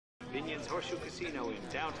Minions Horseshoe Casino in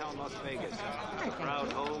downtown Las Vegas, the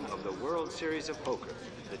proud home of the World Series of Poker.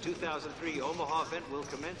 The 2003 Omaha event will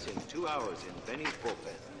commence in 2 hours in Benny's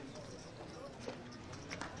bullpen.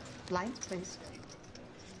 Blinds, please.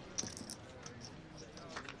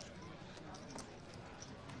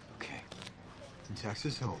 Okay. In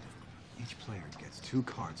Texas Hold'em, each player gets 2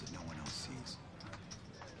 cards that no one else sees.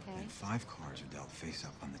 Okay. And 5 cards are dealt face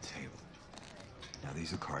up on the table. Now,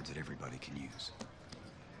 these are cards that everybody can use.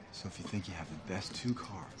 So if you think you have the best 2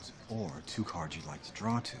 cards, or 2 cards you'd like to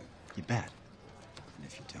draw to, you bet. And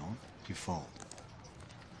if you don't, you fold.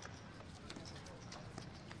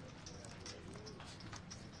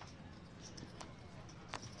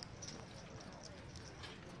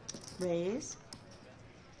 Raise.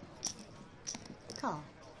 Call.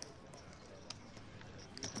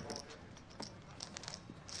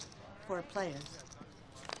 4 players.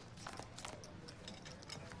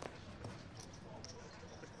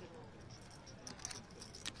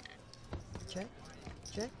 Check.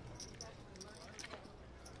 Check.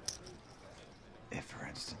 If, for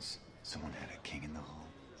instance, someone had a king in the hole,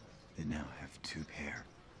 they'd now have 2 pair,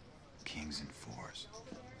 kings and 4s.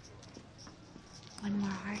 One more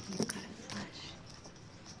heart, you've got a flush.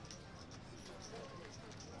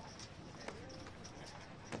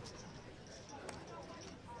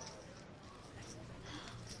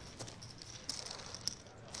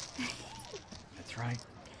 That's right.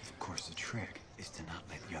 Of course, the trick is to not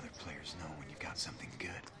let the other players know when you've got something good.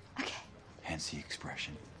 Okay. Hence the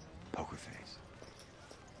expression, poker face.